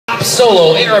top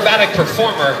solo aerobatic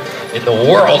performer in the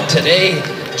world today.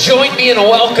 Join me in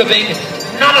welcoming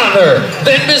none other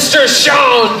than Mr.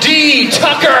 Sean D.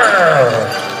 Tucker.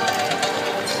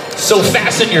 So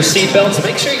fasten your seatbelts.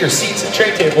 Make sure your seats and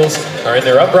tray tables are in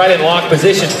their upright and locked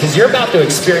positions, because you're about to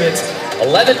experience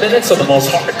 11 minutes of the most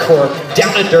hardcore,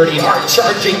 down and dirty,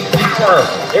 heart-charging power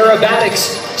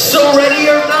aerobatics. So ready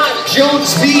or not,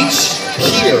 Jones Beach,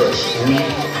 here we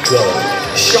go.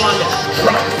 Sean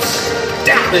drops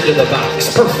down into the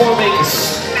box, performing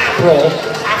snap roll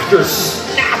after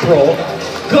snap roll,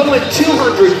 going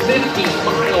 250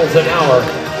 miles an hour.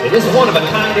 It is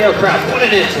one-of-a-kind aircraft. What an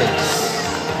entrance.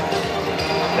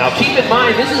 Now keep in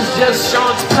mind, this is just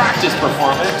Sean's practice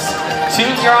performance.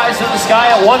 Tune your eyes in the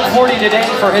sky at 1:40 today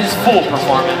for his full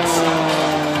performance.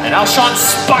 And now Sean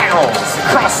spirals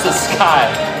across the sky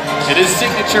in his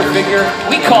signature figure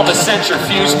we call the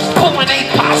centrifuge, pulling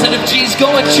 8 positive G's,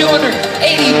 going 280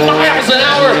 miles an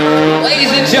hour.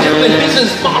 Ladies and gentlemen, this is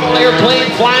model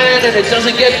airplane flying, and it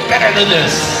doesn't get better than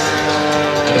this.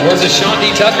 And the words of Sean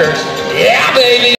D. Tucker, yeah, baby.